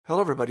Hello,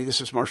 everybody. This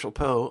is Marshall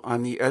Poe.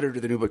 I'm the editor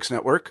of the New Books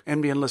Network.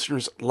 NBN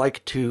listeners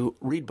like to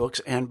read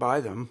books and buy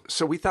them.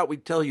 So we thought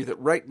we'd tell you that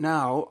right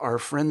now, our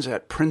friends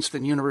at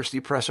Princeton University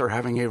Press are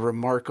having a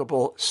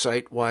remarkable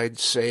site-wide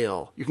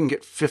sale. You can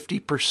get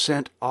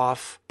 50%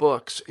 off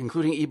books,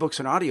 including ebooks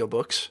and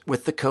audiobooks,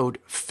 with the code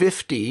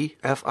 50,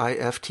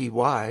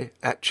 F-I-F-T-Y,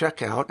 at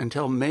checkout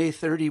until May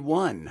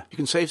 31. You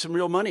can save some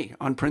real money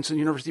on Princeton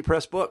University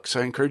Press books.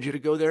 I encourage you to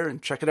go there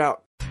and check it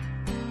out.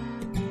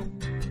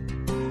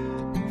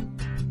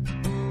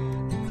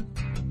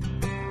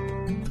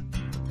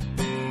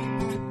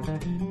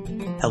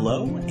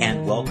 Hello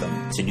and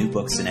welcome to New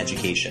Books in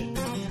Education.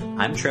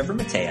 I'm Trevor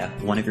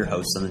Matea, one of your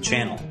hosts on the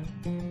channel.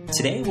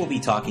 Today we'll be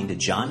talking to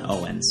John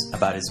Owens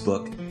about his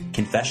book,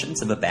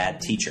 Confessions of a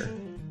Bad Teacher: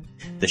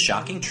 The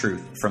Shocking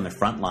Truth from the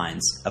Front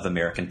Lines of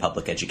American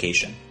Public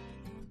Education.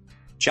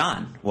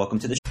 John, welcome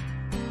to the show.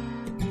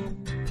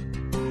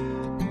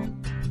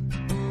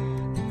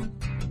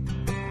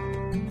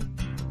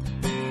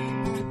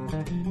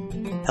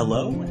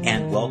 Hello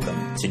and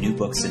welcome to New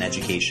Books in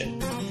Education.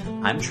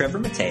 I'm Trevor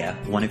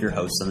Matea, one of your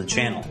hosts on the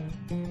channel.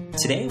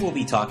 Today we'll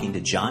be talking to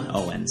John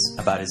Owens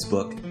about his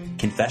book,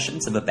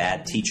 Confessions of a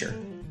Bad Teacher: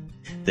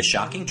 The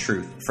Shocking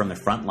Truth from the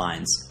Front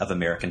Lines of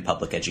American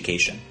Public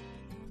Education.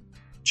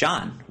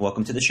 John,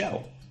 welcome to the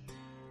show.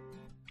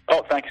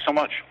 Oh, thank you so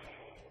much.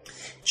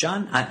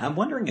 John, I'm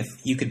wondering if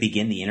you could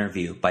begin the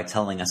interview by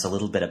telling us a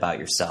little bit about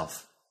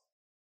yourself.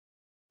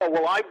 Oh,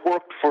 well, I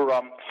worked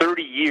for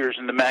 30 years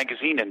in the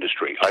magazine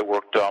industry. I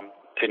worked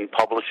in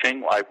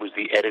publishing. I was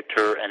the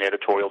editor and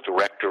editorial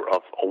director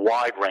of a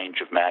wide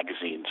range of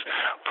magazines,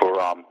 for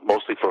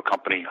mostly for a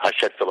company,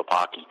 Hachette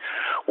Filipaki,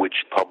 which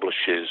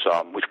published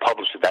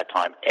at that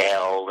time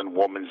Elle and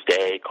Woman's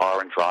Day,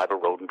 Car and Driver,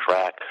 Road and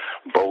Track,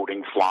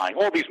 Boating, Flying,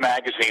 all these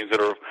magazines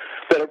that are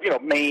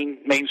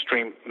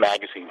mainstream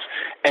magazines.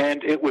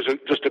 And it was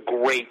just a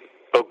great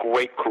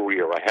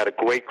career. I had a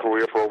great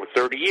career for over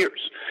 30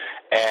 years,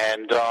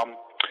 and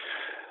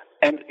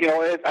you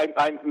know,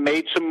 I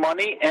made some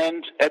money,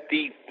 and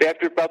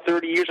after about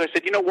 30 years, I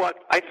said, you know what?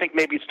 I think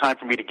maybe it's time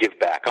for me to give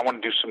back. I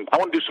want to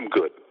do some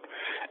good.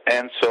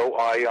 And so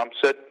I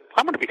said,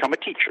 I'm going to become a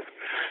teacher.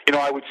 You know,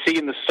 I would see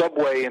in the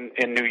subway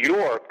in New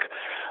York,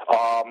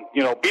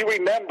 be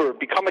remembered,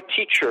 become a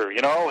teacher.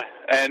 You know,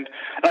 and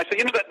I said,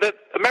 you know, that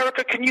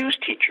America can use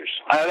teachers.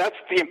 That's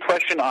the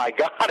impression I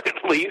got,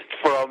 at least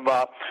from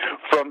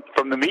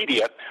the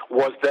media,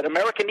 was that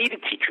America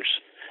needed teachers.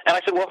 And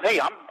I said, well, hey,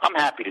 I'm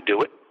happy to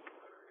do it.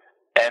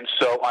 And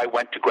so I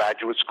went to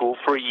graduate school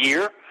for a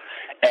year,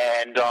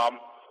 and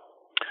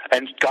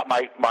got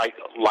my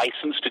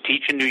license to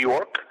teach in New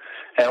York,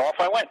 and off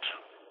I went.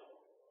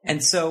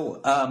 And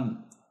so,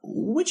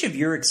 which of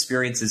your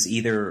experiences,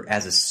 either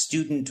as a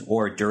student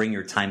or during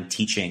your time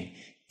teaching,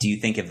 do you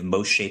think have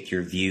most shaped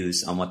your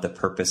views on what the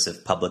purpose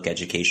of public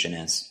education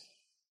is?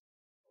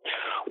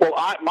 Well,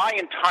 my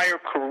entire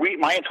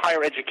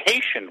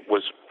education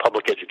was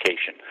public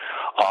education.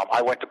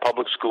 I went to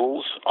public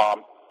schools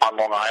on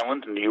Long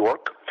Island in New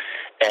York,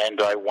 and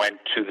I went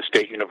to the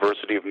State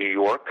University of New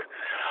York.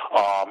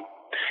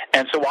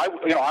 And so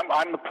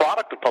I'm the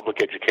product of public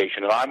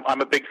education, and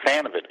I'm a big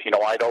fan of it. You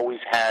know, I'd always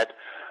had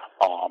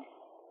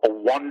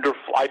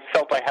I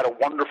felt I had a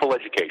wonderful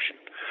education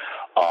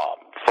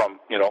from,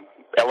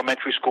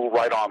 elementary school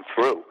right on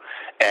through.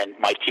 And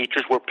my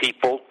teachers were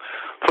people,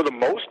 for the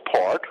most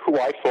part, who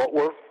I thought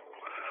were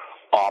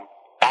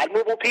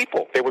admirable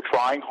people. They were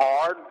trying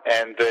hard,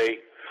 and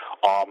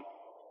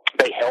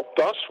they helped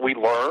us. We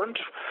learned.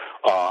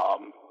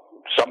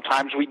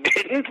 Sometimes we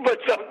didn't, but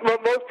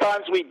most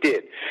times we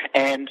did.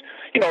 And,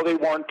 they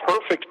weren't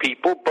perfect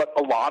people, but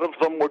a lot of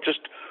them were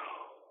just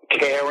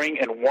caring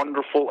and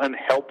wonderful and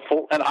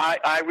helpful, and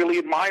I really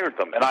admired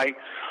them. And I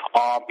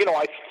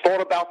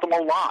thought about them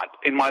a lot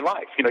in my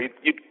life. You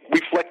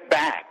reflect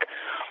back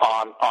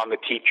on the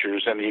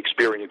teachers and the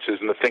experiences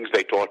and the things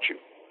they taught you.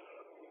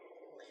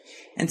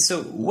 And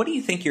so what do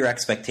you think your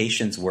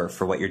expectations were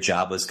for what your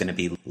job was going to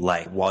be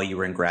like while you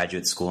were in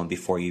graduate school and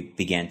before you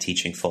began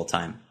teaching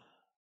full-time?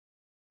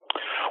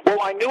 Well,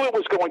 I knew it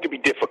was going to be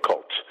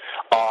difficult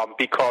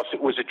because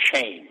it was a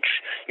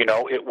change.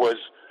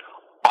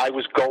 I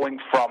was going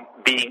from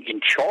being in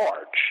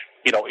charge,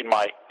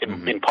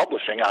 in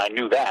publishing, and I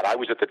knew that. I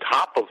was at the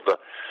top of the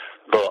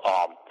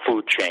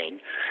food chain,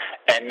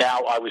 and now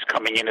I was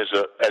coming in as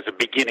a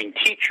beginning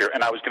teacher,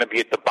 and I was going to be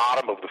at the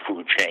bottom of the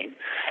food chain.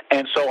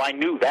 And so I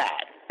knew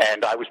that,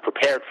 and I was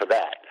prepared for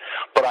that.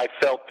 But I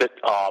felt that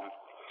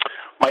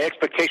my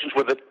expectations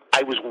were that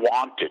I was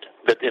wanted,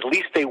 that at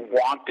least they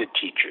wanted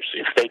teachers.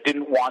 If they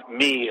didn't want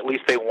me, at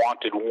least they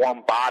wanted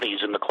warm bodies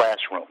in the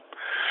classroom.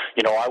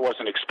 I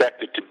wasn't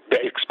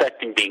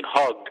expecting being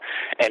hugged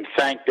and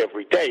thanked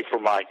every day for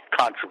my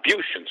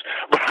contributions,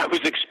 but I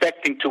was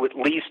expecting to at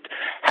least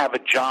have a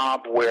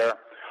job where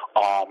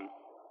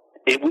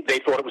they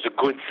thought it was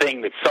a good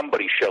thing that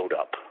somebody showed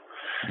up.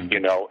 And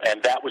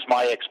that was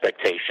my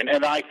expectation.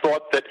 And I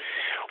thought that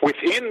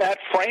within that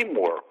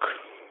framework,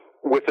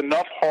 with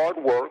enough hard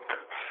work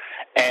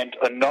and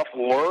enough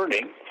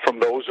learning from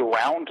those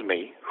around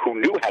me who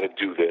knew how to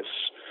do this,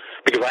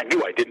 because I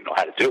knew I didn't know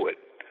how to do it.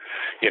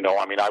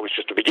 I was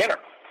just a beginner.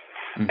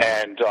 Mm-hmm.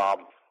 And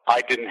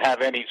I didn't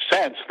have any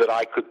sense that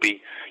I could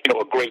be,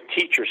 a great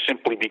teacher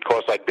simply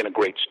because I'd been a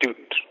great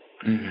student.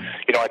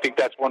 Mm-hmm. I think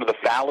that's one of the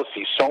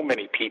fallacies so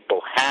many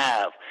people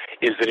have,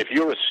 is that if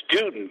you're a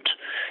student,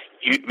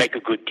 you'd make a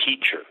good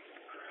teacher.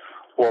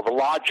 Well, the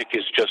logic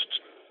is just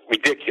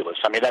ridiculous.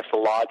 I mean, that's the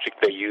logic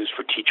they use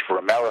for Teach for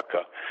America,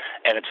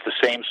 and it's the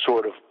same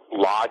sort of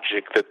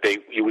logic that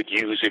you would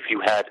use if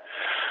you had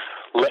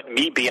let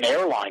me be an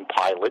airline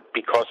pilot,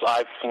 because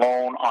I've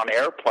flown on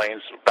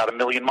airplanes about 1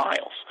 million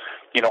miles.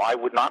 I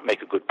would not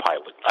make a good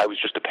pilot. I was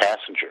just a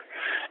passenger,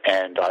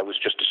 and I was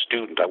just a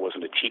student. I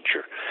wasn't a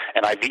teacher.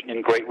 And I've eaten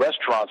in great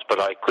restaurants, but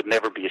I could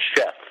never be a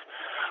chef.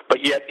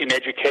 But yet in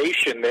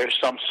education, there's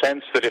some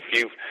sense that if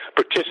you've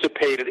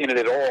participated in it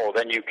at all,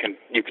 then you can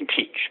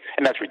teach.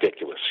 And that's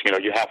ridiculous.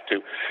 You have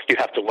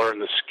to learn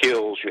the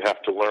skills. You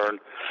have to learn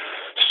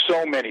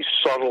so many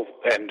subtle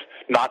and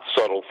not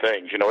subtle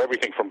things.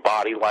 Everything from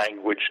body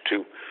language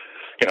to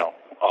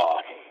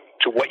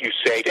what you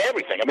say, to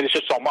everything. I mean, it's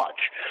just so much.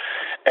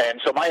 And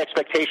so my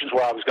expectations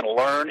were I was going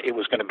to learn. It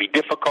was going to be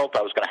difficult.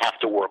 I was going to have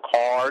to work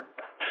hard.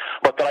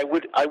 But that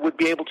I would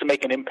be able to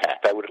make an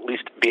impact. I would at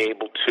least be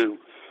able to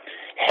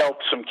help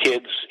some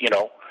kids,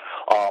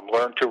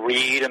 learn to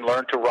read and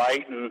learn to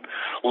write and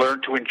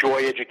learn to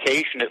enjoy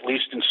education, at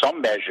least in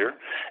some measure,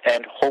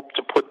 and help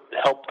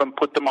them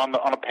put them on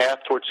a path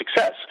towards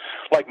success,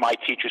 like my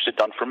teachers had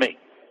done for me.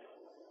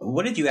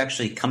 What did you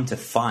actually come to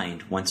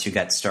find once you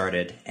got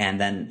started,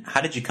 and then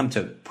how did you come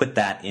to put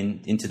that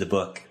into the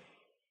book?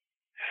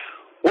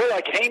 Well,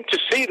 I came to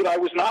see that I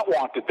was not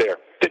wanted there,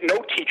 that no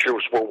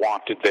teachers were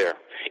wanted there.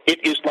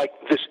 It is like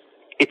this,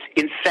 it's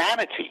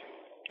insanity.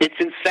 It's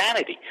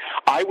insanity.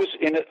 I was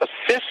in a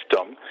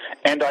system,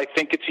 and I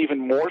think it's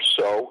even more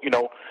so,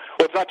 well,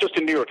 it's not just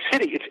in New York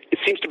City, it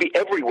seems to be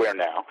everywhere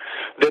now,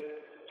 that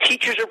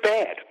teachers are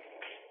bad.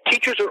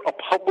 Teachers are a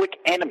public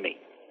enemy.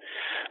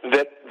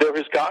 That there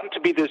has gotten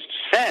to be this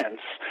sense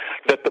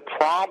that the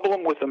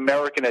problem with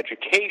American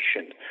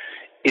education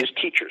is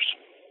teachers.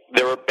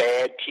 There are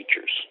bad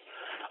teachers.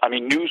 I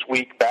mean,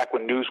 Newsweek, back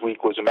when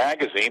Newsweek was a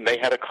magazine, they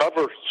had a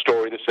cover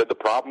story that said the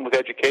problem with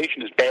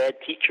education is bad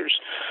teachers.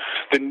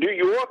 The New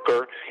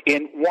Yorker,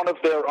 in one of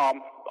their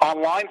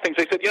online things,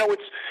 they said,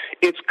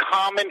 it's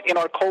common in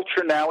our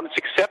culture now, and it's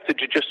accepted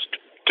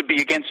to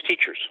be against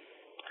teachers.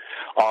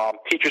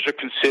 Teachers are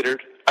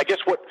considered, I guess,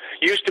 what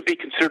used to be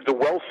considered the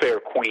welfare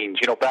queens,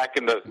 back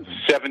in the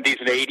 70s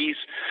and 80s,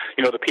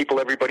 the people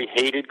everybody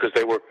hated because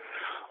they were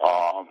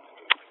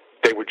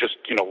just,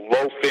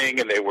 loafing,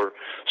 and they were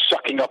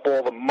sucking up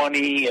all the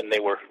money, and they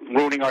were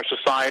ruining our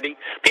society.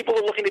 People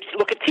are looking to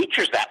look at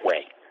teachers that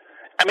way.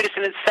 I mean, it's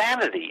an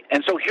insanity.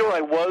 And so here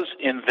I was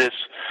in this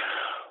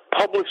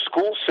public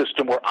school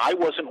system where I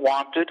wasn't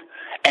wanted,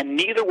 and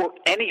neither were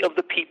any of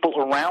the people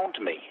around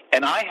me.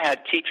 And I had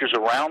teachers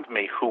around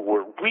me who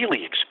were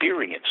really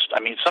experienced. I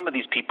mean, some of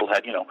these people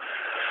had,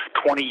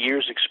 20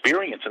 years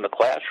experience in the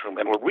classroom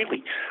and were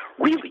really,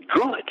 really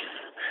good.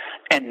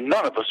 And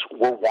none of us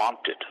were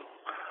wanted.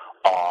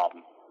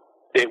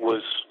 It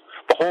was,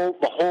 the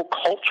whole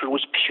culture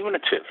was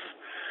punitive.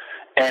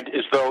 And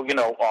as though,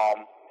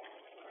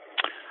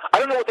 I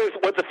don't know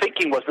what the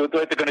thinking was, what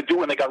they're going to do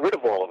when they got rid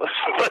of all of us.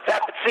 But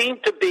that seemed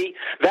to be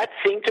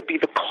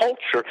the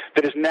culture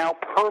that is now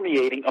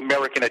permeating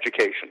American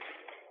education.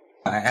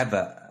 I have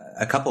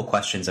a couple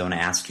questions I want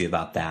to ask you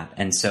about that.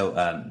 And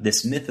so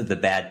this myth of the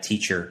bad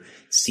teacher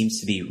seems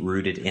to be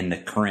rooted in the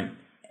current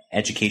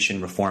education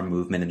reform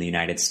movement in the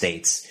United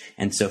States.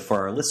 And so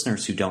for our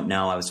listeners who don't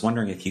know, I was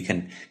wondering if you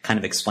can kind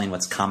of explain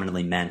what's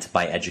commonly meant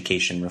by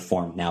education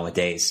reform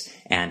nowadays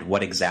and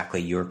what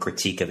exactly your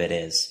critique of it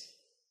is.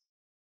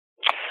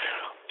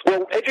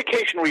 Well,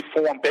 education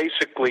reform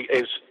basically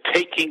is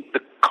taking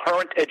the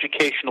current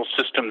educational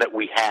system that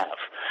we have,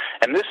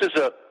 and this is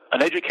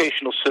an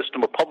educational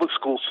system, a public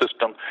school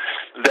system,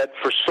 that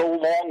for so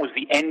long was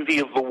the envy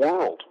of the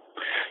world.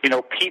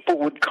 People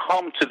would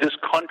come to this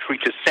country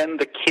to send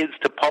the kids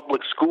to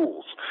public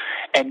schools,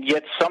 and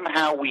yet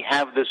somehow we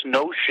have this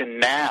notion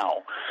now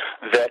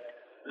that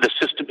the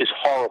system is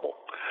horrible,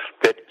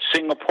 that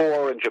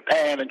Singapore and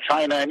Japan and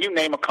China and you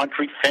name a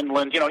country,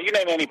 Finland, you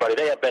name anybody,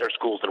 they have better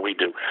schools than we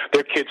do.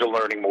 Their kids are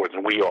learning more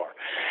than we are.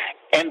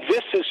 And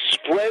this is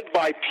spread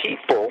by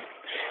people,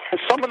 and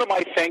some of them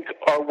I think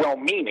are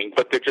well-meaning,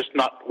 but they're just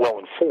not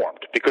well-informed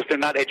because they're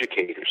not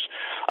educators.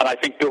 And I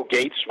think Bill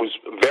Gates was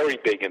very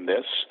big in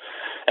this,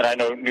 and I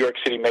know New York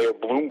City Mayor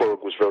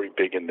Bloomberg was very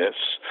big in this,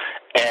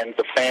 and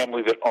the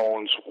family that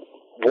owns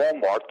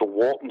Walmart, the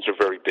Waltons, are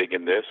very big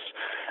in this,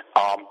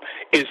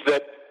 is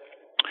that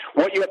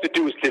what you have to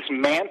do is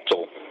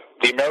dismantle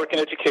the American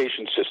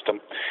education system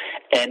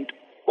and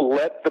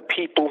let the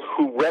people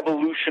who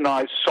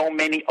revolutionize so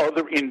many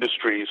other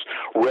industries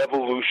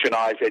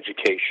revolutionize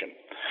education.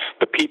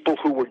 The people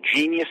who were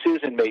geniuses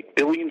and made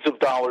billions of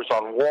dollars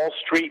on Wall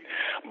Street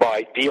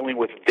by dealing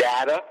with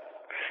data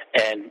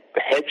and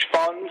hedge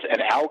funds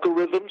and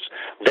algorithms,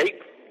 they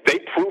they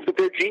prove that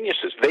they're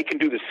geniuses. They can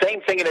do the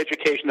same thing in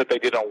education that they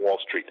did on Wall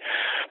Street.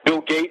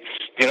 Bill Gates,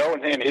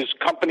 and his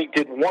company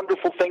did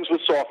wonderful things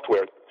with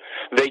software.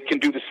 They can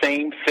do the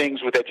same things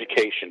with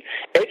education.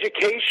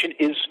 Education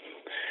is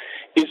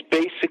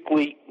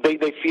basically, they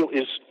feel,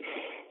 is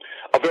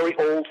a very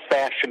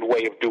old-fashioned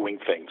way of doing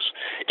things.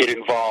 It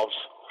involves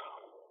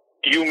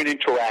human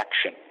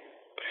interaction.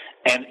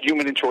 And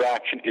human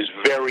interaction is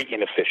very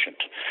inefficient.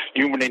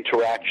 Human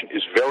interaction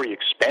is very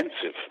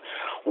expensive.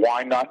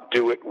 Why not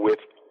do it with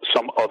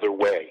some other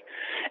way?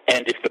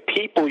 And if the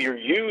people you're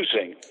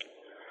using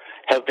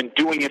have been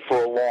doing it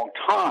for a long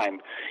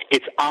time,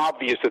 it's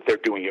obvious that they're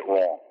doing it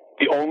wrong.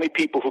 The only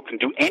people who can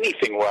do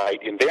anything right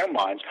in their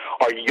minds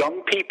are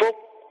young people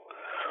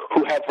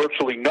who have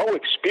virtually no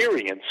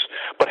experience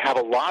but have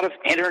a lot of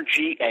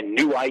energy and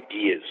new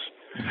ideas.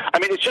 I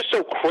mean, it's just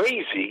so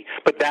crazy,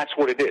 but that's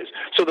what it is.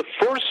 So the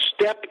first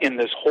step in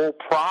this whole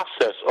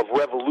process of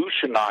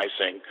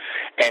revolutionizing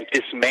and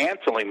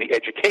dismantling the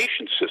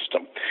education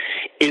system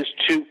is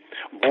to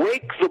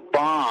break the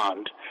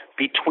bond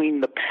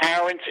between the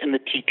parents and the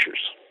teachers.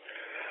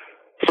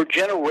 For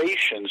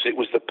generations, it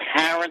was the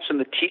parents and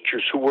the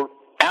teachers who were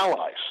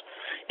allies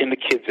in the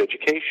kids'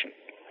 education.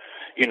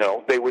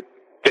 They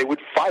would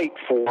fight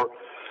for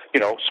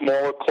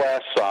smaller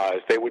class size.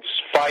 They would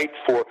fight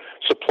for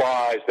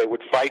supplies. They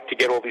would fight to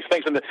get all these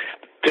things and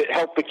to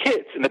help the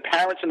kids. And the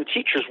parents and the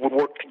teachers would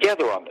work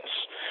together on this.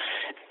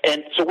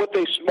 And so what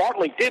they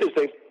smartly did is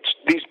they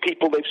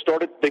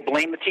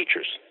blame the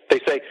teachers. They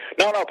say,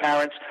 no,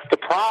 parents, the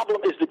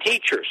problem is the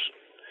teachers.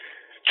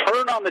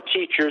 Turn on the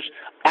teachers,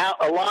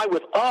 ally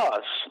with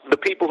us, the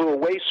people who are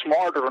way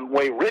smarter and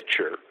way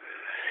richer,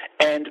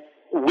 and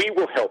we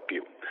will help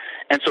you.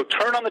 And so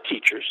turn on the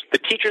teachers. The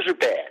teachers are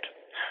bad.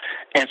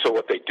 And so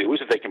what they do is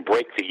if they can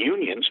break the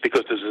unions,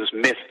 because there's this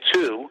myth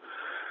too,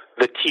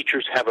 the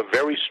teachers have a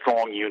very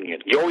strong union.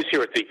 You always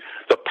hear it,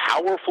 the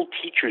powerful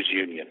teachers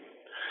union.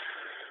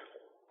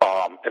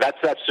 And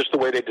that's just the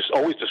way they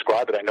always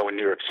describe it, I know, in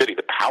New York City,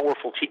 the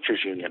powerful teachers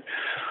union.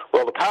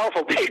 Well, the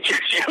powerful teachers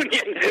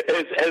union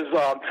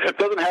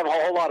doesn't have a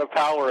whole lot of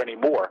power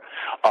anymore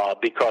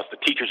because the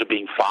teachers are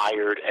being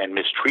fired and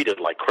mistreated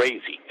like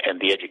crazy, and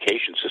the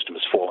education system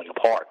is falling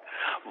apart.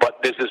 But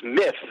there's this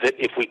myth that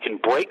if we can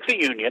break the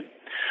union,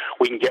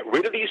 we can get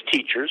rid of these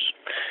teachers,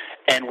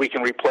 and we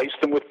can replace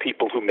them with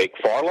people who make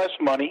far less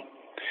money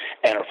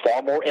and are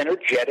far more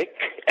energetic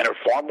and are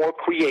far more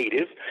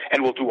creative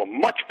and will do a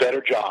much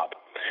better job.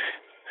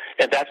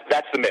 And that's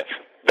the myth.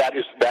 That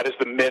is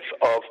the myth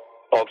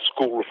of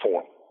school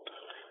reform.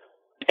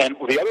 And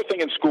the other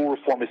thing in school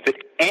reform is that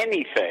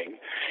anything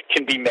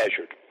can be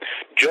measured.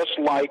 Just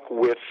like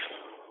with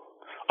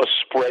a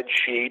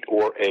spreadsheet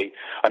or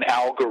an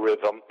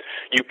algorithm,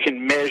 you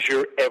can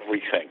measure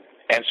everything.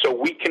 And so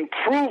we can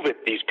prove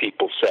it, these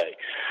people say.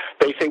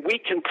 They say we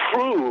can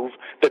prove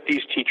that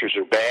these teachers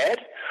are bad,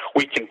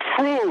 we can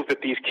prove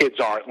that these kids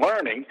aren't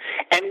learning,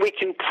 and we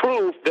can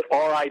prove that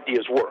our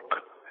ideas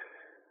work.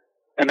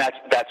 And that's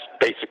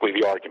basically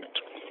the argument.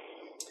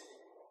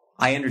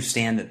 I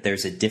understand that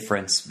there's a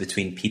difference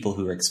between people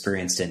who are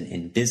experienced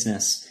in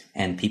business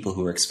and people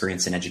who are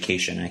experienced in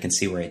education. And I can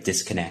see where a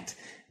disconnect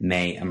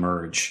may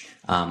emerge.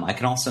 I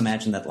can also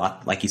imagine that,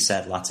 like you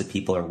said, lots of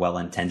people are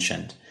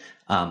well-intentioned.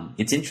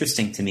 It's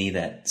interesting to me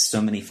that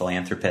so many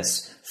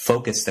philanthropists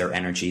focus their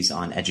energies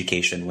on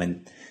education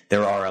when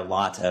there are a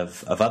lot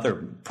of other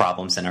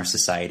problems in our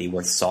society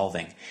worth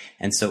solving.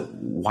 And so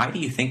why do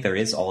you think there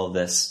is all of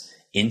this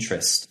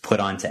interest put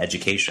onto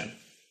education?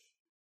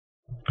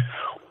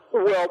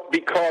 Well,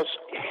 because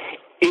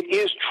it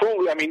is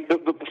truly, I mean, the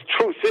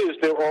truth is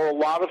there are a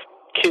lot of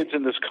kids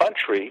in this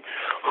country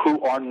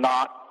who are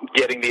not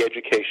getting the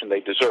education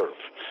they deserve.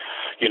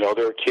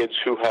 There are kids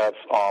who have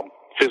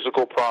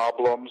physical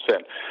problems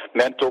and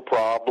mental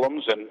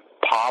problems and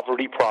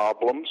poverty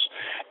problems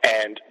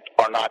and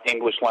are not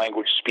English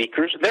language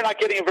speakers. They're not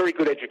getting a very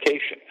good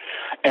education.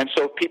 And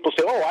so people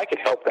say, I could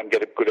help them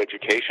get a good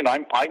education. I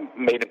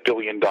made $1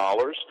 billion.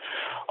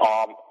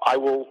 I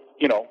will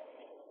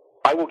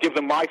give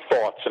them my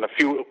thoughts and a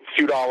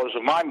few dollars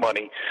of my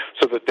money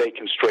so that they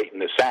can straighten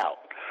this out.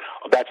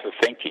 That's the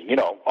thinking,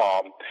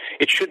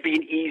 It should be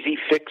an easy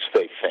fix,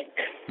 they think.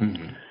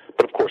 Mm-hmm.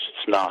 But of course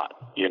it's not,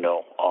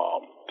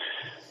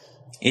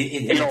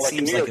 It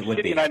seems like it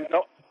would be.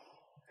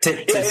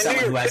 To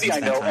someone who hasn't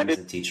spent time as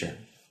a teacher.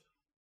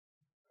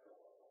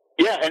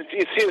 Yeah, and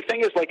you see, the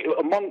thing is, like,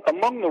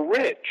 among the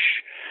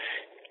rich,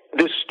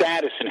 there's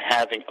status in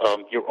having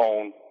your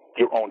own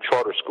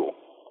charter school.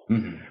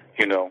 Mm-hmm.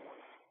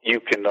 You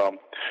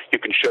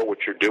can show what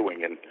you're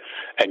doing,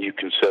 and you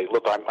can say,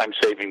 look, I'm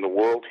saving the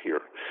world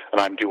here, and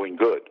I'm doing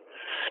good.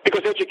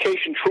 Because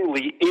education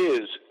truly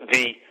is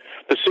the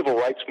civil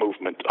rights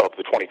movement of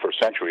the 21st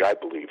century, I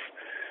believe.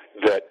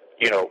 That,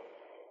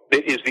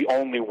 it is the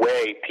only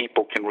way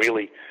people can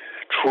really,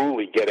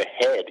 truly get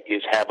ahead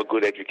is have a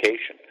good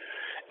education.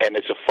 And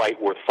it's a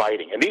fight worth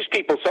fighting. And these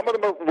people, some of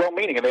them are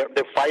well-meaning, and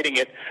they're fighting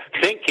it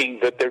thinking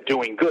that they're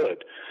doing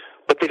good.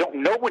 But they don't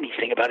know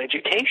anything about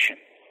education.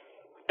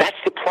 That's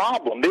the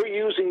problem. They're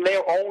using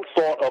their own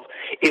thought of,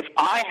 if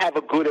I have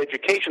a good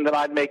education, then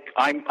I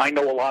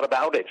know a lot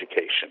about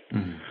education.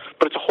 Mm-hmm.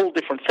 But it's a whole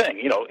different thing.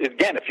 You know,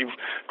 again, if you've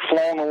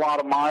flown a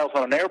lot of miles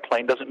on an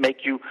airplane, doesn't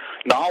make you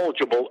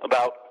knowledgeable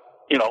about,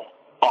 you know,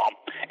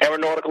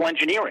 aeronautical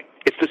engineering.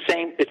 It's the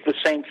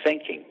same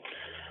thinking.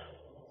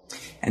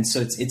 And so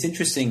it's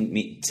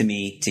interesting to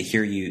me to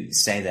hear you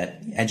say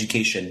that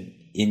education,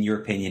 in your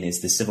opinion,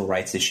 is the civil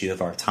rights issue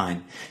of our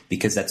time,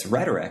 because that's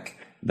rhetoric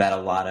that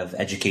a lot of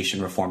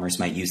education reformers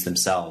might use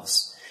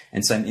themselves.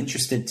 And so I'm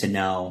interested to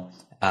know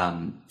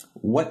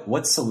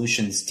what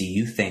solutions do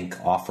you think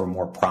offer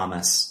more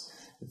promise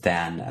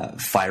than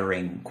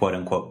firing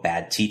quote-unquote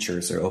bad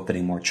teachers or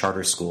opening more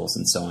charter schools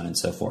and so on and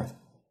so forth?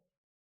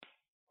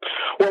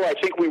 Well, I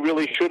think we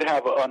really should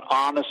have an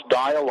honest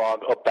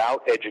dialogue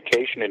about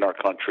education in our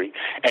country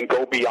and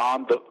go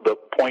beyond the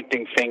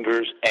pointing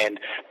fingers and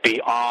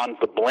beyond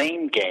the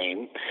blame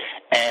game.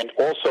 And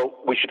also,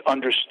 we should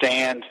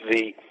understand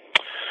the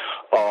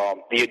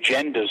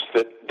agendas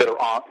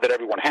that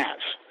everyone has.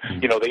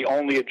 You know, the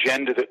only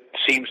agenda that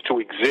seems to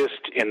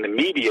exist in the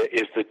media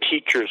is the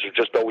teachers are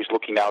just always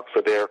looking out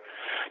for their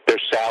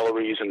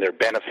salaries and their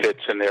benefits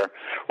and their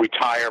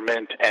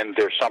retirement and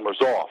their summers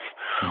off.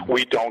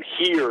 We don't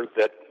hear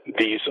that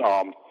these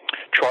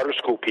charter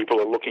school people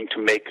are looking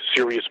to make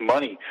serious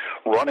money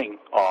running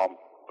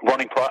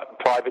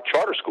private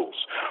charter schools,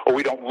 or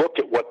we don't look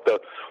at what the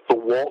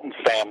Walton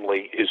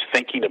family is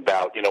thinking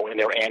about, you know, in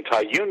their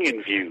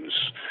anti-union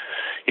views.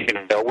 You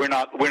know, we're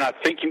not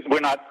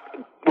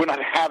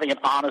having an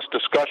honest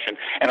discussion,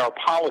 and our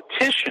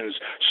politicians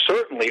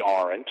certainly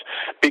aren't,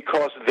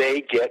 because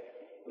they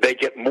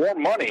get more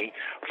money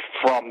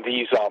from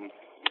these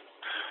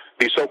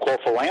so-called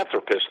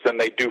philanthropists than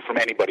they do from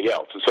anybody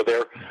else, and so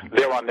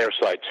they're on their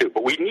side too.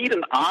 But we need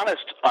an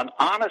honest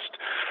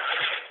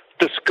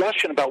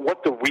discussion about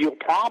what the real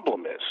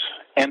problem is,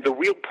 and the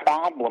real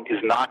problem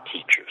is not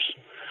teachers.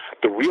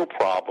 The real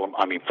problem,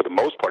 I mean, for the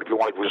most part, if you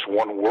wanted just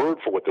one word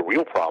for what the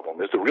real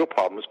problem is, the real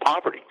problem is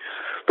poverty.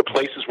 The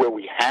places where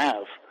we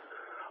have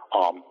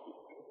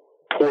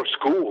poor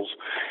schools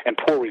and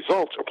poor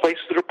results are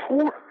places that are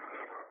poor.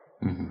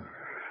 Mm-hmm.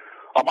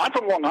 I'm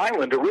from Long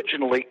Island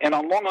originally, and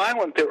on Long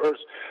Island there is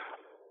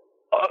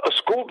a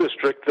school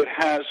district that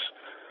has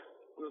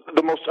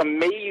the most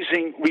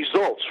amazing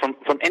results from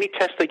any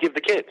test they give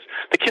the kids.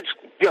 The kids,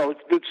 you know,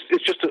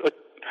 it's just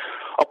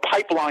a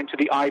pipeline to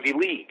the Ivy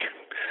League.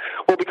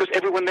 Well, because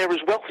everyone there is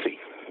wealthy.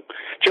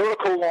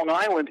 Jericho, Long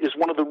Island is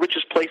one of the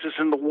richest places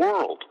in the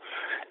world,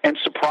 and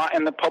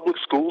the public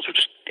schools are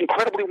just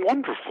incredibly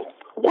wonderful.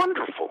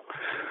 Wonderful.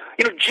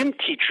 You know, gym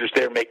teachers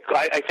there make,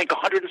 I think,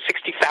 $160,000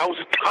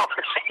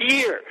 a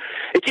year.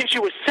 It gives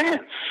you a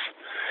sense.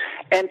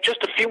 And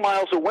just a few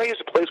miles away is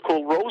a place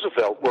called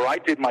Roosevelt, where I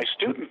did my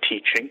student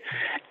teaching,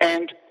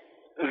 and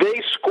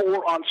they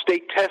score on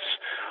state tests,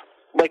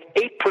 like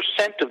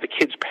 8% of the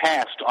kids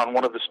passed on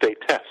one of the state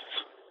tests.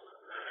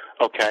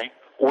 Okay,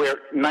 where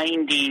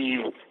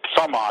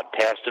 90-some-odd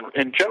passed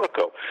in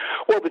Jericho.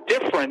 Well, the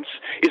difference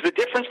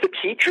the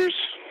teachers?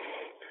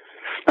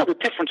 Now, the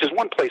difference is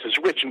one place is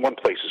rich and one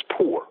place is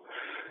poor.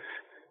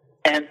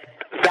 And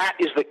that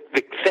is the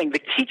thing.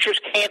 The teachers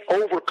can't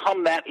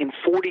overcome that in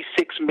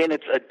 46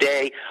 minutes a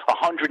day,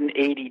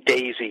 180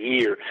 days a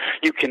year.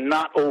 You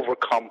cannot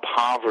overcome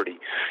poverty.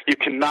 You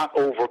cannot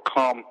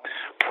overcome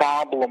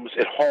problems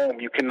at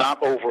home. You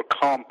cannot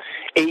overcome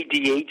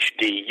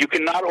ADHD. You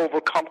cannot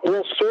overcome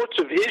all sorts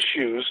of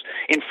issues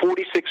in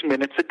 46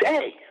 minutes a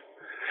day.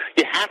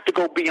 You have to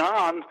go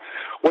beyond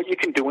what you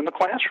can do in the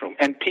classroom.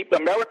 And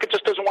America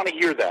just doesn't want to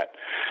hear that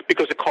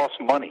because it costs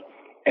money.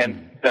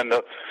 And then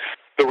the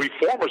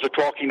reformers are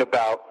talking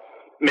about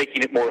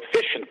making it more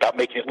efficient, about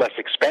making it less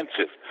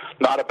expensive,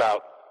 not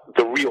about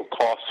the real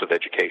costs of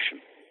education.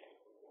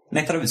 And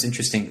I thought it was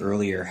interesting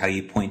earlier how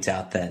you point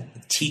out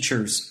that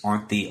teachers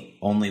aren't the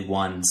only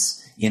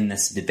ones in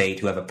this debate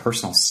who have a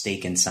personal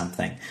stake in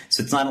something.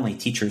 So it's not only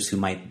teachers who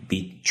might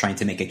be trying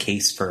to make a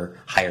case for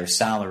higher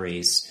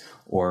salaries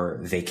or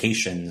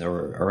vacations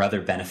or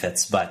other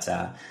benefits, but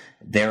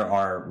there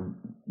are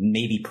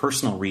maybe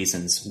personal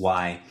reasons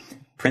why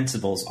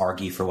principals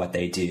argue for what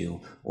they do,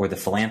 or the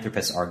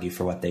philanthropists argue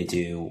for what they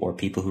do, or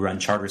people who run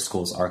charter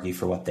schools argue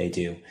for what they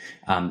do.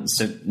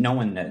 So no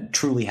one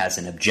truly has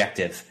an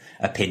objective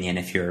opinion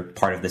if you're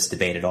part of this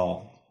debate at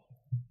all.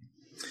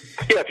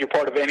 Yeah, if you're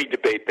part of any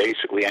debate,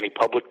 basically any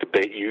public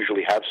debate, you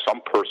usually have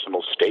some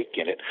personal stake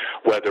in it,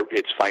 whether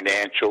it's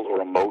financial or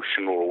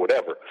emotional or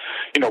whatever.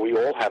 You know, we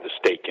all have a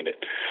stake in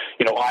it.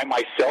 You know, I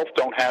myself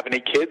don't have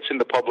any kids in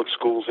the public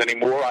schools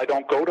anymore. I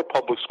don't go to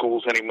public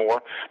schools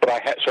anymore, but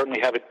I certainly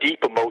have a deep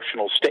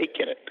emotional stake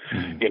in it.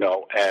 Mm-hmm. You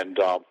know, and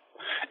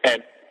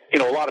you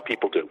know, a lot of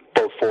people do,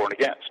 both for and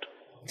against.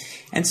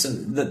 And so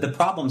the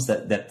problems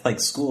that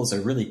plague schools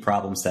are really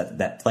problems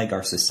that plague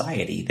our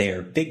society. They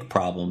are big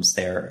problems.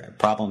 They're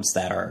problems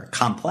that are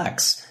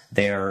complex.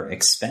 They're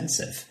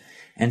expensive.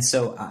 And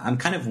so I'm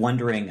kind of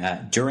wondering,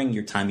 during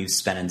your time you've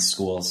spent in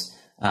schools,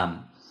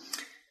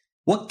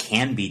 What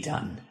can be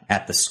done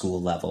at the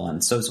school level?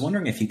 And so I was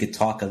wondering if you could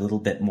talk a little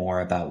bit more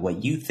about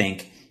what you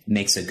think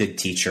makes a good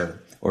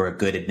teacher or a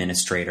good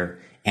administrator,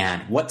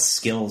 and what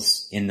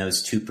skills in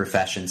those two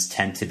professions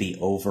tend to be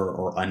over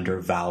or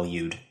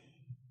undervalued.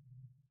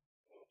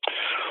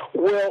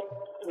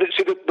 Well,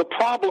 the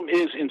problem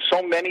is in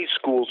so many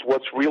schools,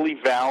 what's really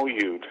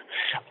valued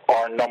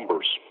are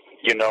numbers,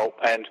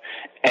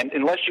 and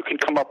unless you can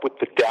come up with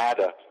the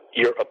data,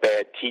 you're a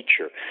bad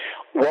teacher.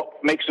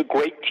 What makes a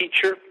great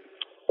teacher?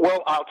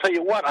 Well, I'll tell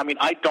you what. I mean,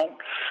 I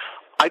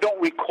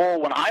don't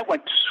recall when I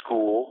went to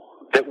school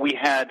that we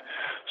had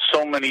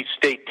so many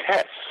state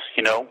tests.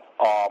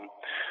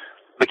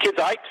 The kids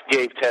I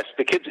gave tests,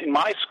 the kids in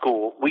my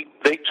school,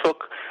 they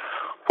took,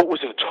 what was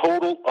it, a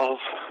total of,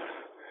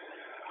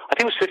 I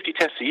think it was 50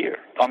 tests a year.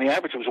 On the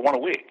average, it was one a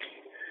week.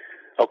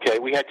 Okay,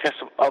 we had tests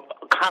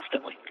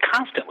constantly.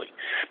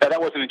 Now that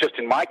wasn't just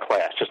in my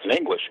class, just in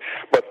English,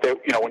 but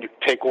when you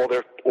take all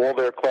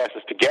their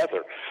classes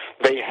together,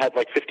 they had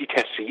like 50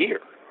 tests a year.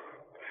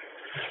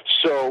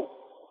 So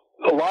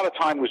a lot of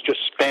time was just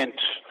spent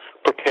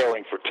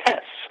preparing for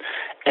tests.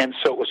 And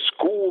so a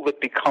school that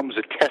becomes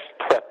a test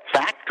prep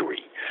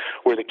factory,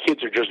 where the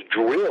kids are just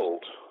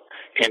drilled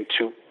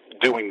into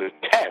doing the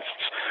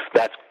tests,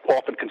 that's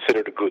often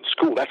considered a good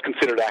school. That's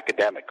considered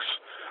academics.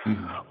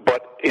 Mm-hmm.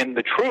 But in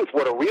the truth,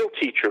 what a real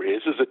teacher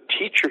is a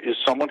teacher is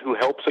someone who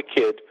helps a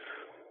kid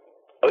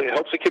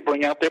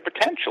bring out their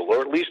potential,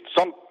 or at least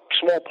some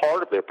small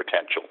part of their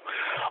potential.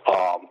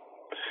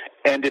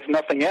 And if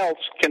nothing else,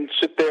 can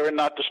sit there and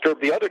not disturb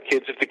the other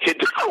kids if the kid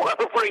doesn't want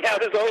to bring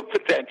out his own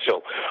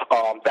potential.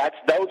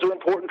 Those are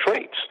important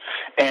traits.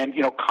 And,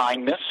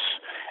 kindness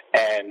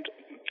and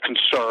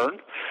concern,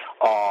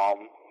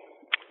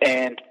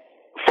 and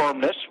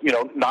firmness,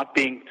 not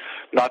being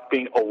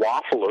a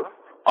waffler,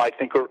 I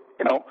think are,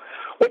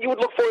 what you would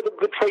look for, the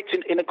good traits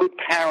in a good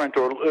parent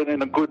or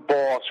in a good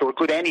boss or a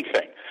good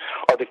anything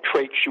are the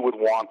traits you would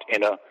want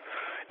in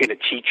a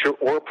teacher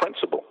or a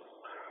principal.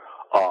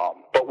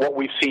 But what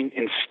we've seen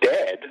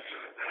instead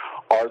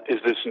is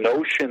this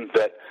notion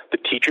that the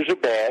teachers are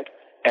bad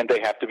and they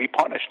have to be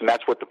punished, and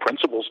that's what the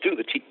principals do.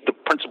 The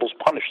principals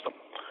punish them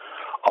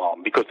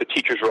because the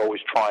teachers are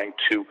always trying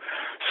to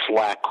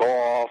slack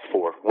off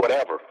or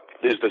whatever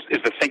is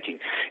the thinking.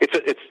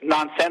 It's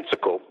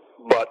nonsensical,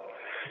 but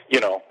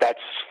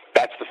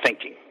that's the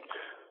thinking.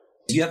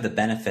 You have the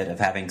benefit of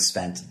having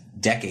spent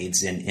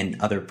decades in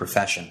other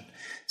profession.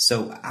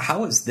 So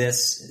how is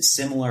this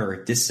similar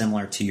or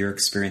dissimilar to your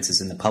experiences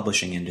in the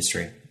publishing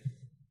industry?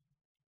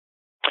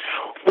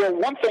 Well,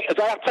 one thing is,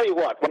 I'll tell you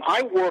what, when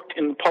I worked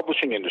in the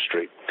publishing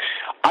industry,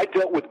 I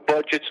dealt with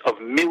budgets of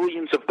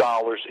millions of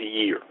dollars a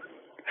year.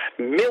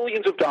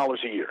 Millions of dollars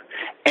a year.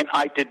 And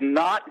I did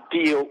not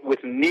deal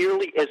with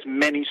nearly as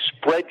many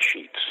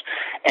spreadsheets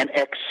and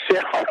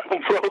Excel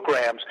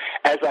programs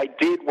as I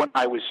did when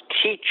I was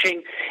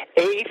teaching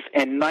 8th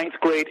and 9th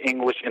grade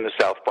English in the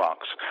South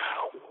Bronx.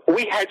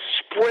 We had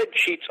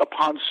spreadsheets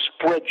upon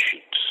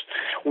spreadsheets.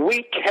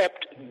 We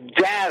kept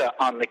data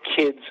on the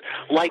kids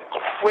like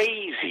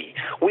crazy.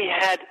 We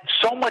had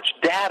so much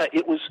data,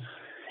 it was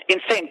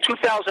insane.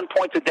 2,000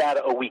 points of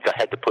data a week I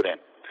had to put in.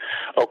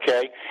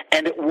 Okay?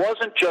 And it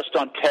wasn't just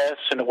on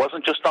tests, and it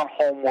wasn't just on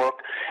homework,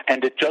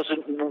 and it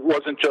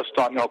wasn't just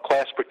on,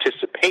 class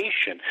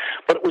participation,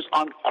 but it was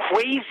on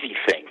crazy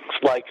things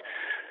like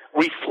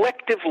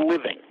reflective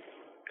living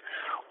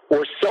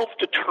or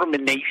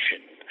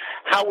self-determination.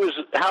 How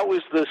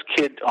is this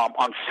kid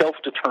on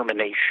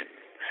self-determination?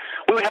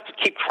 We would have to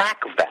keep track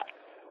of that.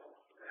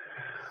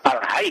 I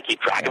don't know how you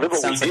keep track of it, but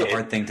we did. Sounds like a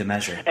hard thing to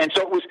measure. And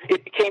so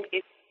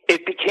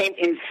it became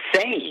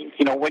insane.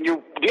 When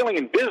you're dealing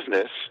in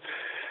business,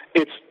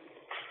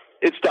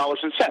 it's dollars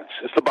and cents.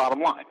 It's the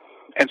bottom line.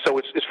 And so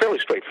it's fairly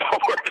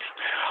straightforward.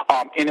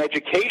 In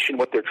education,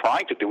 what they're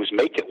trying to do is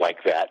make it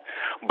like that.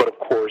 But of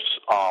course,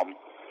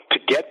 to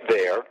get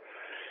there,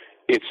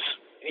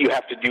 you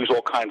have to use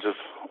all kinds of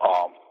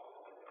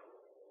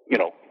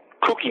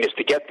kookiness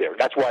to get there.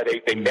 That's why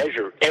they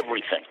measure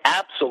everything,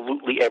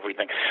 absolutely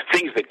everything.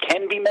 Things that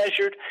can be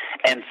measured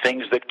and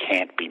things that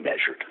can't be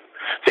measured.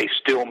 They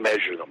still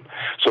measure them.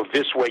 So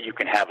this way you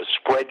can have a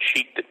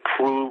spreadsheet that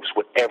proves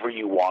whatever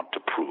you want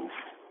to prove.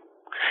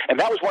 And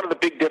that was one of the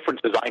big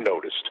differences I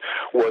noticed,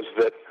 was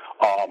that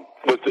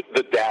was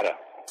the data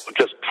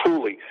just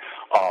truly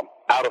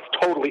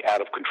totally out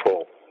of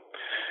control.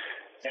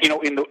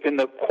 In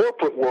the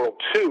corporate world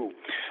too,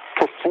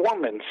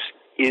 performance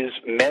is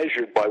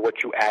measured by what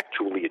you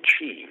actually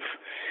achieve.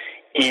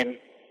 In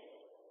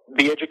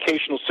the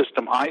educational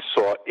system I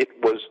saw, it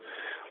was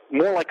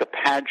more like a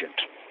pageant.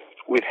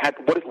 We had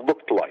what it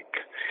looked like.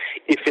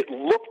 If it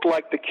looked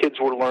like the kids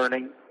were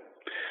learning,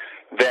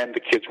 then the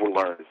kids were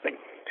learning.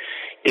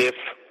 If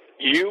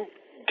you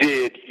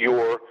did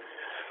your,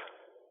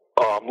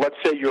 let's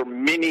say your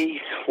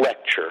mini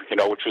lecture,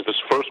 which was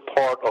this first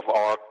part of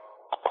our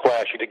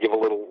class, you did give a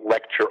little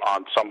lecture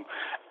on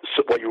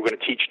what you were going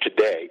to teach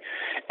today,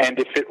 and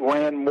if it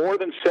ran more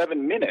than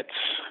 7 minutes,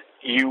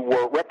 you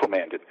were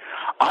reprimanded.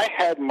 I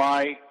had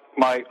my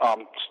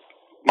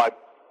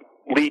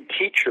lead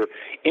teacher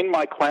in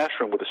my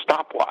classroom with a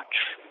stopwatch,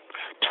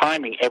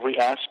 timing every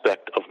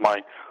aspect of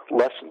my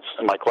lessons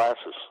and my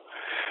classes,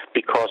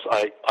 because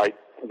I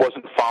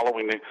wasn't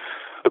following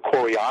the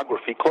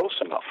choreography close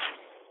enough.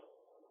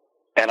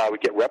 And I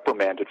would get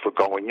reprimanded for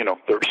going,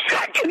 30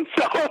 seconds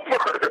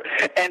over.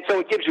 And so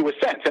it gives you a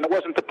sense. And it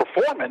wasn't the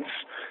performance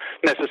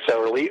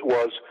necessarily, it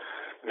was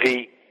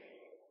the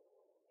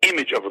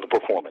image of the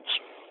performance,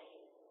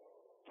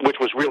 which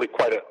was really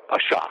quite a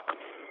shock.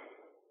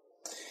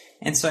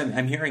 And so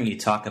I'm hearing you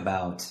talk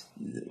about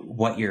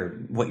what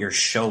you're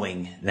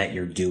showing that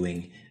you're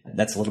doing.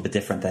 That's a little bit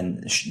different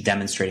than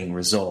demonstrating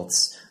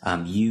results.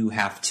 You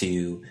have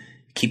to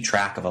keep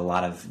track of a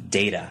lot of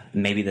data.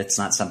 Maybe that's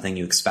not something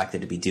you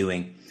expected to be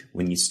doing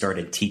when you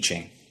started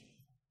teaching.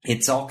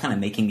 It's all kind of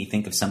making me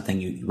think of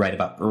something you write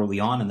about early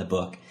on in the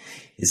book,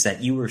 is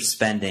that you were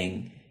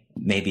spending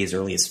maybe as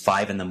early as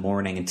 5 in the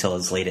morning until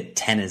as late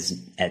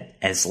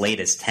as late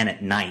as 10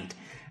 at night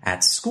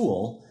at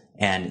school,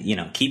 and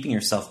keeping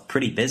yourself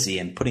pretty busy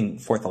and putting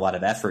forth a lot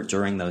of effort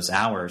during those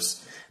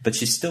hours. But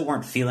you still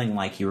weren't feeling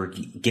like you were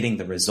getting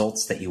the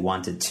results that you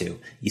wanted to.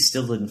 You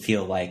still didn't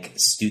feel like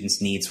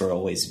students' needs were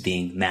always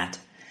being met.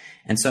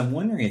 And so I'm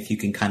wondering if you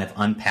can kind of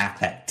unpack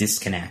that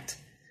disconnect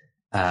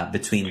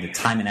between the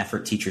time and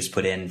effort teachers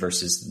put in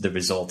versus the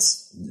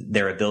results,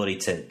 their ability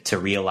to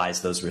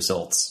realize those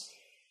results.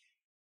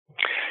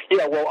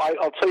 Yeah, well,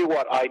 I'll tell you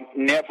what, I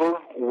never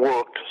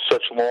worked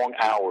such long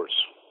hours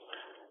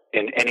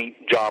in any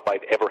job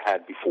I'd ever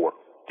had before.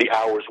 The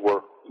hours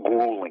were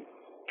grueling.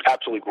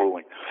 Absolutely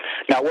grueling.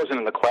 Now, I wasn't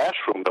in the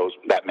classroom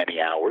that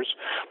many hours,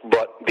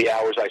 but the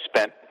hours I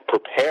spent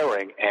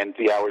preparing and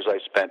the hours I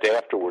spent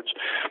afterwards.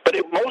 But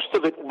most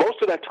of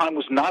that time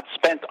was not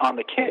spent on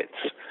the kids.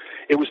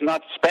 It was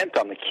not spent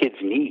on the kids'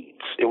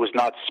 needs. It was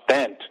not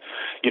spent,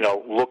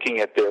 looking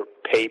at their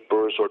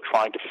papers or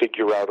trying to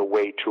figure out a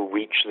way to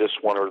reach this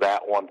one or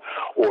that one.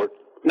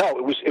 No,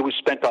 it was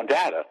spent on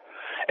data,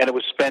 and it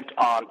was spent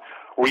on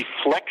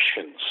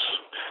reflections.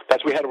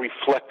 We had to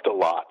reflect a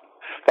lot.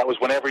 That was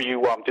whenever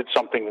you did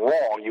something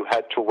wrong, you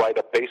had to write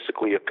up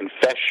basically a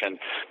confession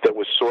that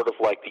was sort of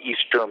like the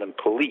East German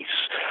police.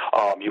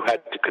 You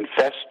had to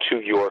confess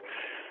to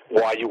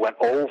why you went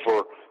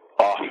over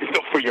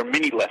for your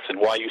mini lesson,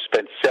 why you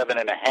spent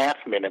 7.5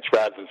 minutes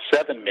rather than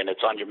 7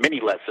 minutes on your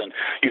mini lesson.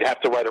 You'd have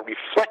to write a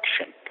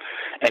reflection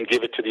and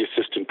give it to the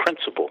assistant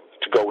principal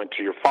to go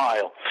into your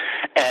file.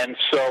 And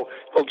so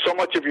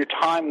much of your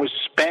time was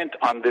spent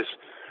on this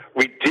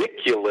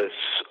ridiculous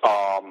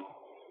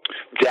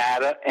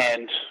data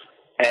and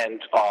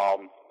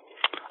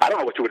I don't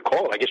know what you would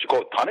call it. I guess you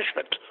call it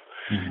punishment.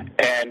 Mm-hmm.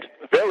 And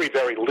very,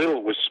 very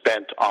little was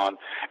spent on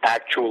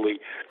actually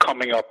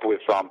coming up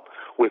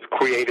with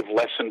creative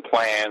lesson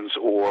plans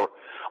or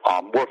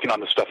working on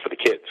the stuff for the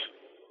kids.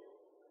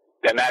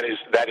 And that is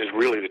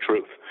really the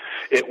truth.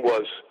 It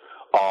was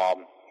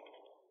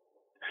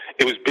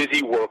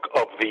busy work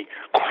of the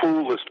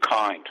cruelest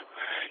kind.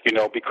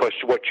 Because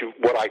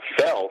what I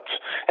felt,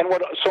 and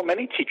what so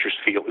many teachers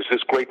feel, is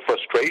this great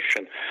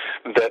frustration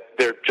that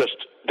they're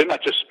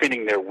not just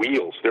spinning their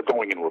wheels, they're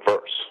going in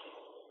reverse.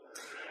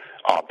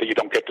 That you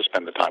don't get to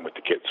spend the time with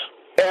the kids.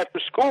 After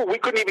school, we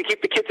couldn't even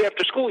keep the kids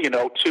after school,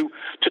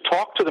 to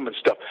talk to them and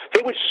stuff.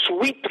 They would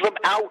sweep them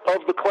out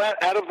of the class,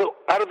 out of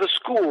the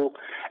school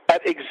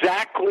at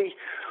exactly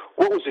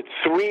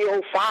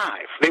 3:05.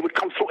 They would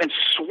come through and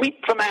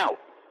sweep them out.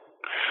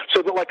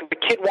 So that, if the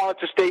kid wanted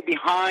to stay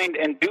behind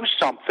and do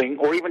something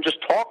or even just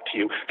talk to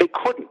you, they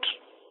couldn't.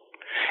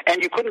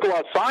 And you couldn't go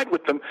outside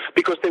with them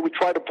because they would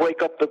try to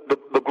break up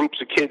the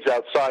groups of kids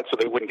outside so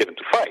they wouldn't get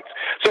into fights.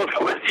 So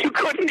you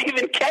couldn't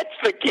even catch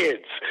the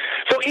kids.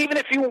 So even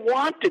if you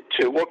wanted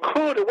to or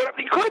could or whatever,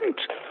 you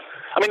couldn't.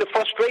 The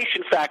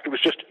frustration factor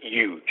was just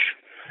huge.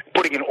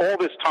 Putting in all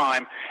this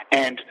time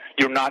and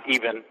you're not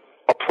even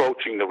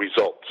approaching the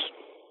results.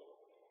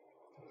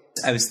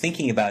 I was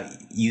thinking about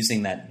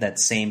using that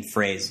same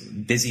phrase,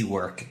 busy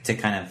work, to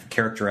kind of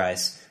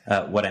characterize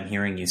what I'm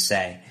hearing you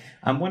say.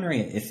 I'm wondering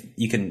if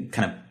you can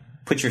kind of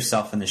put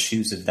yourself in the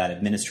shoes of that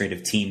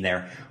administrative team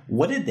there.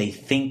 What did they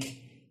think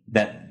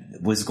that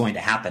was going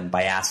to happen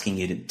by asking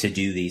you to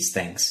do these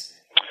things?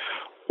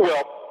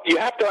 Well, you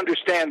have to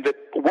understand that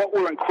what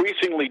we're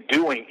increasingly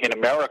doing in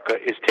America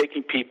is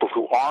taking people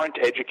who aren't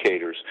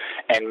educators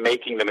and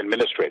making them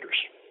administrators.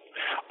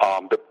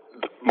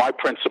 My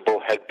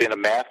principal had been a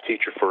math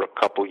teacher for a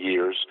couple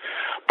years,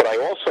 but I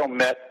also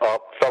met a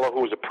fellow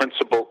who was a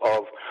principal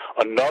of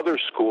another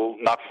school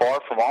not far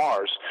from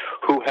ours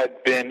who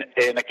had been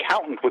an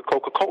accountant with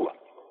Coca-Cola.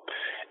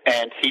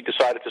 And he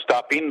decided to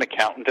stop being an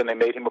accountant, and they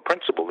made him a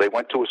principal. They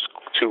went to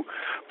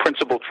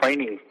principal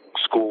training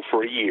school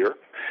for a year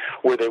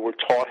where they were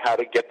taught how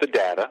to get the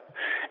data,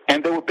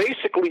 and they were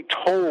basically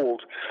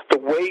told the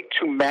way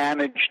to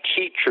manage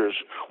teachers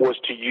was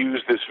to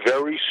use this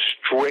very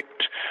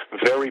strict,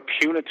 very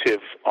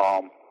punitive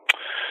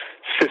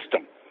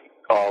system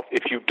of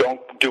if you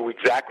don't do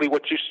exactly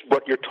what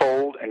you're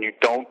told and you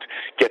don't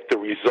get the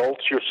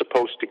results you're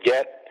supposed to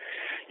get,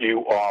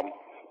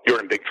 you're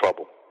in big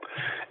trouble.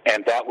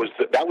 And that was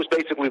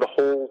basically the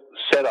whole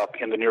setup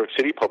in the New York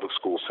City public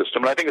school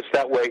system. And I think it's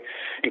that way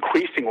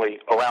increasingly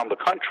around the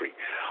country.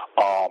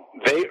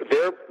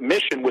 Their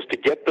mission was to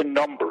get the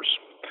numbers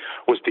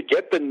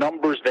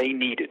they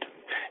needed.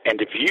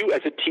 And if you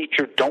as a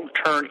teacher don't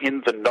turn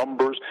in the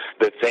numbers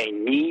that they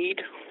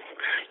need,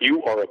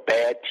 you are a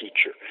bad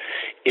teacher.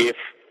 If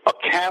a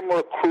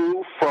camera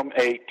crew from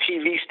a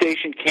TV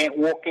station can't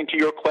walk into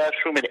your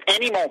classroom at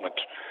any moment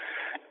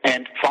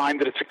and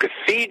find that it's a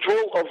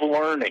cathedral of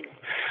learning.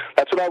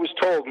 That's what I was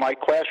told my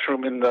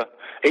classroom in the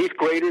 8th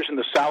graders in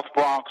the South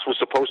Bronx was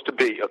supposed to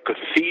be, a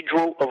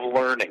cathedral of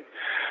learning.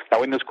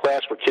 Now, in this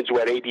class were kids who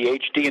had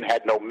ADHD and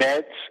had no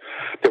meds.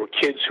 There were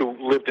kids who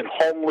lived in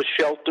homeless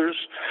shelters.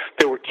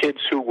 There were kids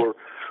who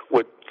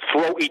would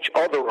throw each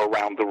other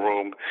around the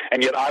room,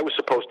 and yet I was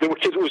there were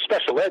kids who were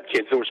special ed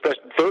kids. A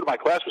third of my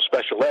class was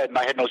special ed, and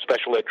I had no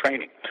special ed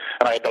training,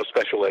 and I had no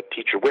special ed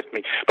teacher with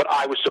me. But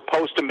I was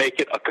supposed to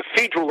make it a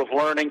cathedral of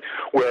learning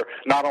where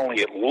not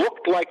only it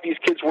looked like these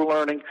kids were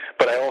learning,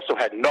 but I also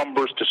had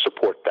numbers to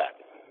support that.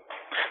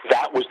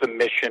 That was the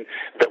mission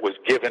that was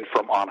given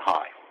from on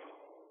high.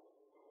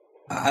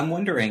 I'm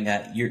wondering,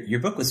 your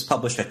book was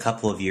published a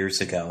couple of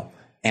years ago.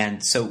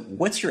 And so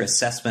what's your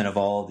assessment of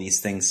all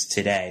these things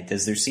today?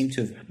 Does there seem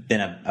to have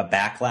been a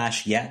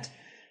backlash yet?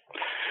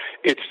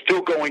 It's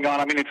still going on.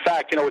 I mean, in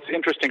fact, it's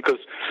interesting because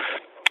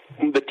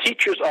the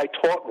teachers I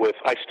taught with,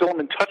 I still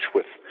am in touch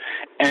with.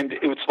 And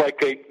it was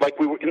like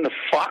we were in the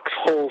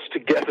foxholes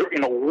together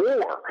in a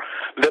war,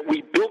 that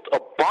we built a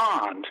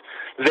bond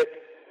that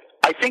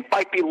I think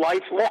might be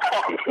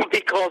lifelong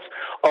because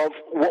of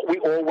what we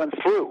all went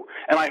through.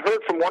 And I heard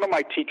from one of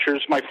my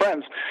teachers, my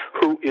friends,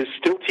 who is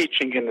still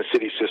teaching in the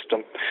city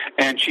system,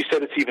 and she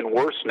said it's even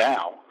worse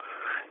now.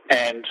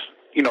 And,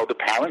 the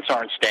parents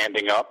aren't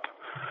standing up.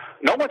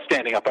 No one's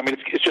standing up. I mean,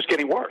 it's just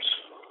getting worse.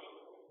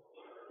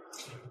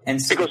 And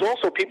so, because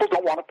also people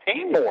don't want to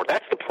pay more.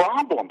 That's the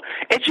problem.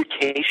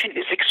 Education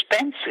is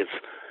expensive.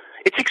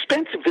 It's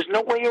expensive. There's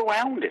no way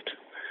around it.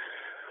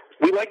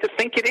 We like to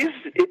think it is.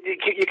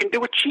 You can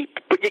do it cheap,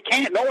 but you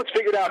can't. No one's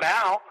figured out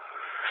how.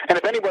 And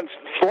if anyone's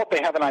thought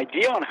they have an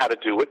idea on how to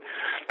do it,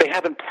 they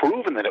haven't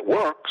proven that it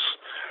works.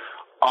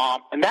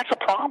 And that's a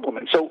problem.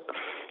 And so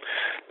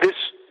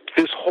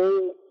this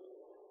whole,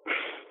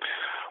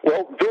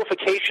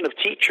 vilification of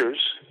teachers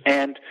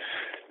and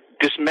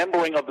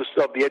dismembering of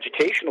the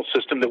educational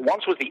system that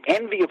once was the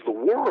envy of the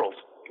world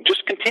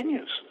just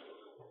continues.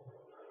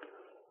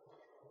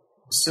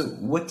 So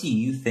what do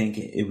you think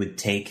it would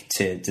take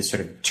to sort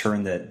of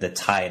turn the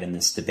tide in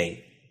this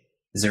debate?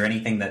 Is there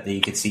anything that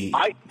you could see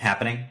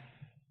happening?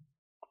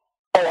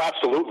 Oh,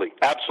 absolutely.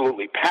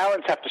 Absolutely.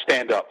 Parents have to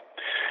stand up.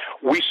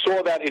 We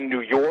saw that in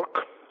New York.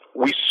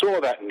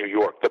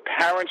 The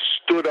parents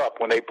stood up.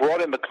 When they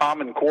brought in the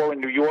Common Core in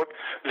New York,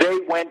 they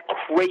went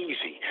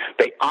crazy.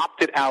 They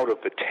opted out of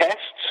the tests,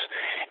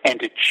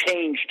 and it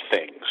changed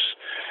things.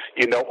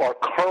 Our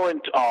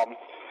current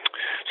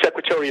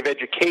Secretary of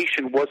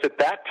Education was at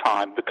that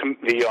time the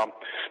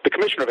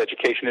Commissioner of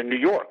Education in New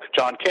York,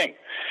 John King,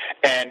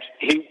 and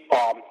he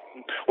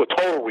was a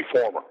total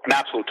reformer, an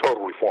absolute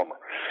total reformer,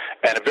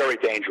 and a very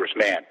dangerous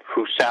man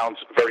who sounds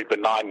very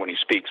benign when he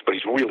speaks, but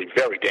he's really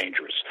very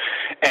dangerous.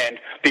 And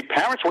the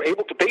parents were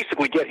able to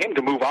basically get him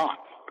to move on.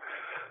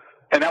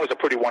 And that was a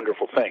pretty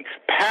wonderful thing.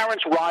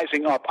 Parents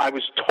rising up, I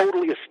was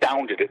totally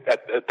astounded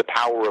at the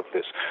power of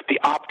this. The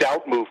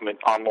opt-out movement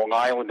on Long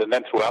Island and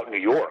then throughout New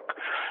York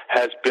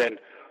has been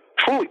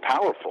truly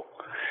powerful.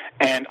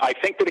 And I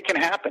think that it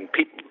can happen.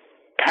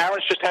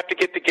 Parents just have to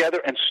get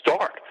together and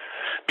start,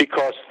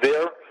 because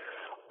their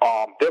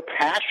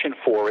passion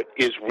for it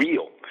is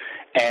real,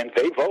 and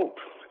they vote.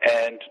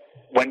 And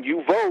when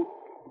you vote,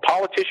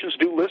 politicians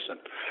do listen.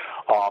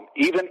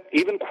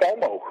 Even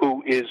Cuomo,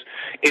 who is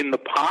in the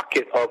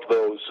pocket of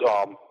those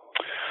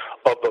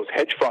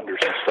hedge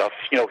funders and stuff,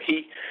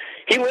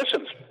 he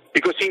listens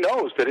because he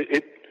knows that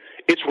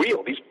it's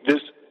real.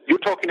 You're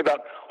talking about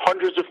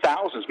hundreds of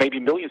thousands, maybe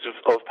millions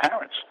of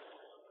parents.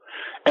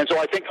 And so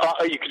I think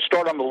you can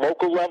start on the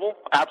local level,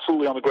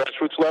 absolutely on the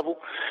grassroots level,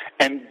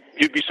 and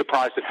you'd be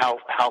surprised at how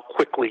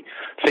quickly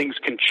things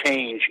can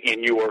change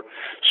in your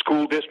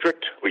school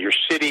district or your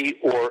city,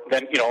 or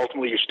then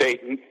ultimately your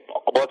state, and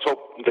let's hope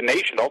the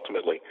nation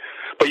ultimately.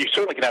 But you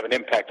certainly can have an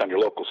impact on your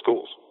local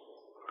schools.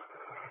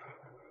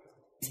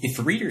 If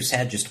readers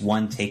had just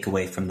one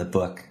takeaway from the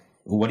book,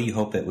 what do you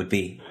hope it would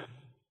be?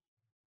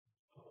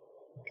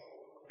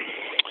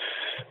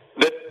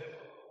 That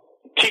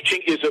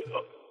teaching is a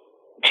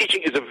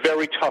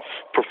very tough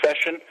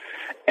profession,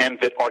 and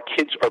that our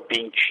kids are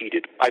being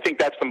cheated. I think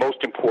that's the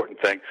most important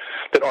thing,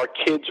 that our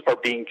kids are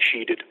being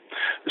cheated,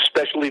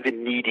 especially the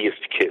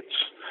neediest kids,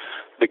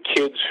 the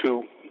kids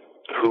who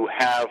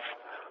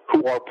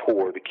are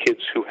poor, the kids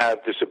who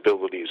have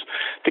disabilities,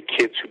 the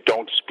kids who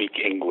don't speak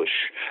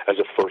English as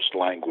a first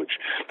language,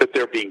 that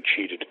they're being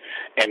cheated.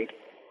 And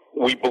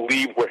we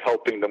believe we're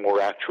helping them.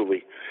 We're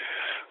actually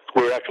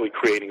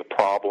creating a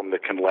problem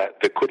that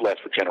could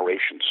last for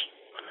generations.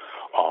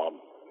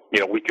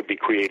 we could be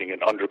creating an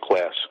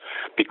underclass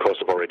because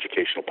of our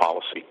educational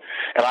policy.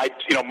 And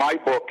my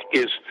book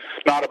is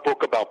not a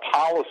book about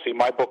policy.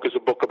 My book is a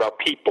book about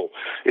people.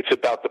 It's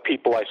about the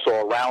people I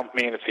saw around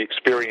me, and it's the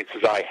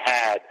experiences I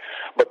had.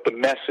 But the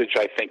message,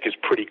 I think, is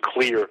pretty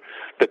clear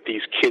that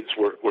these kids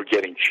were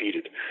getting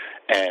cheated.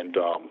 And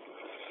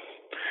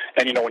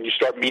when you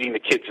start meeting the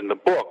kids in the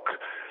book,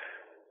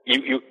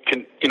 you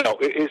can,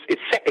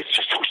 it's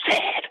just so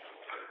sad.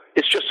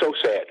 It's just so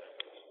sad.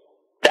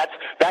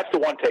 That's the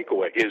one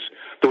takeaway, is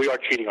that we are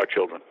cheating our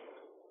children.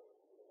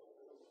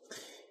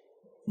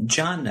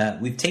 John,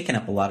 we've taken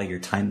up a lot of your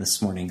time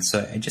this morning,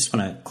 so I just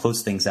want to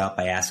close things out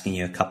by asking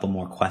you a couple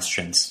more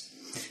questions.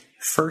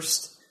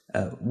 First,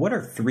 what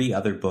are 3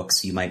 other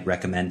books you might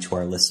recommend to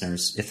our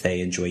listeners if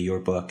they enjoy your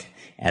book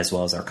as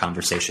well as our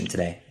conversation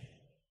today?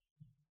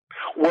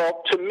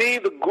 Well, to me,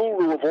 the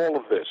guru of all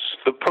of this,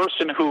 the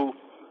person who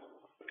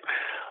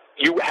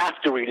you have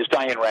to read, is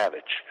Diane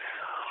Ravitch.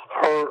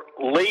 Her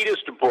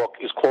latest book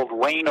is called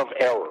Reign of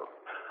Error,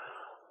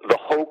 The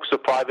Hoax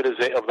of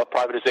the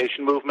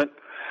Privatization Movement.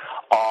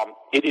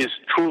 It is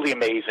truly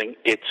amazing.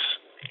 It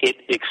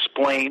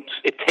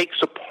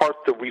takes apart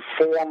the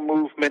reform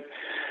movement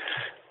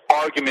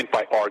argument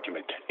by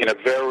argument in a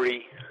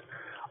very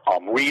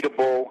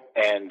readable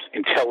and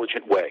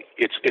intelligent way.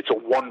 It's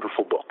a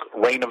wonderful book,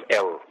 Reign of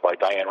Error by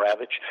Diane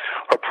Ravitch.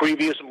 Her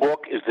previous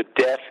book is The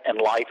Death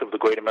and Life of the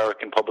Great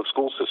American Public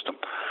School System,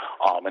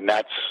 and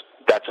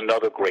that's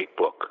another great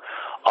book.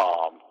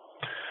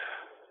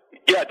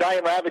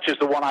 Diane Ravitch is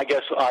the one, I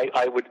guess,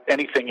 I would,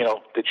 anything,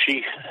 that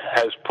she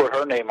has put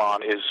her name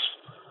on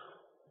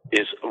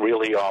is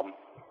really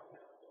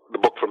the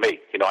book for me.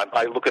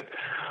 I look at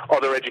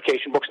other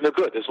education books, and they're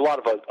good. There's a lot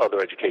of other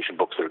education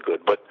books that are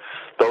good, but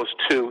those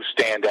 2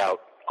 stand out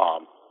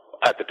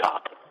at the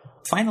top.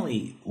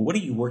 Finally, what are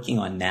you working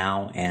on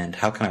now, and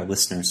how can our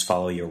listeners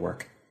follow your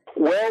work?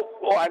 Well,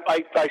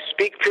 I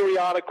speak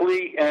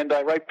periodically, and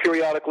I write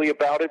periodically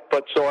about it.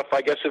 But so if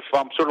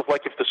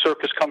the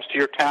circus comes to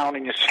your town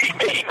and you see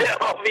me, then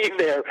I'll be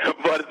there.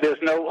 But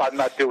I'm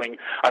not doing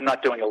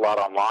a lot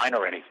online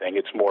or anything.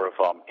 It's more of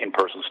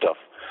in-person stuff.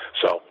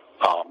 So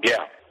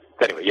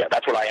Anyway,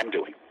 that's what I am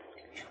doing.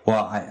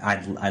 Well,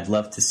 I'd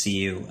love to see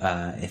you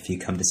if you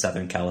come to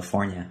Southern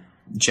California.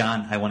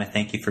 John, I want to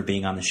thank you for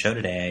being on the show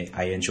today.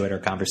 I enjoyed our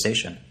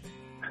conversation.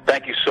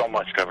 Thank you so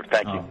much, Trevor.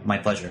 Thank you. My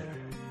pleasure.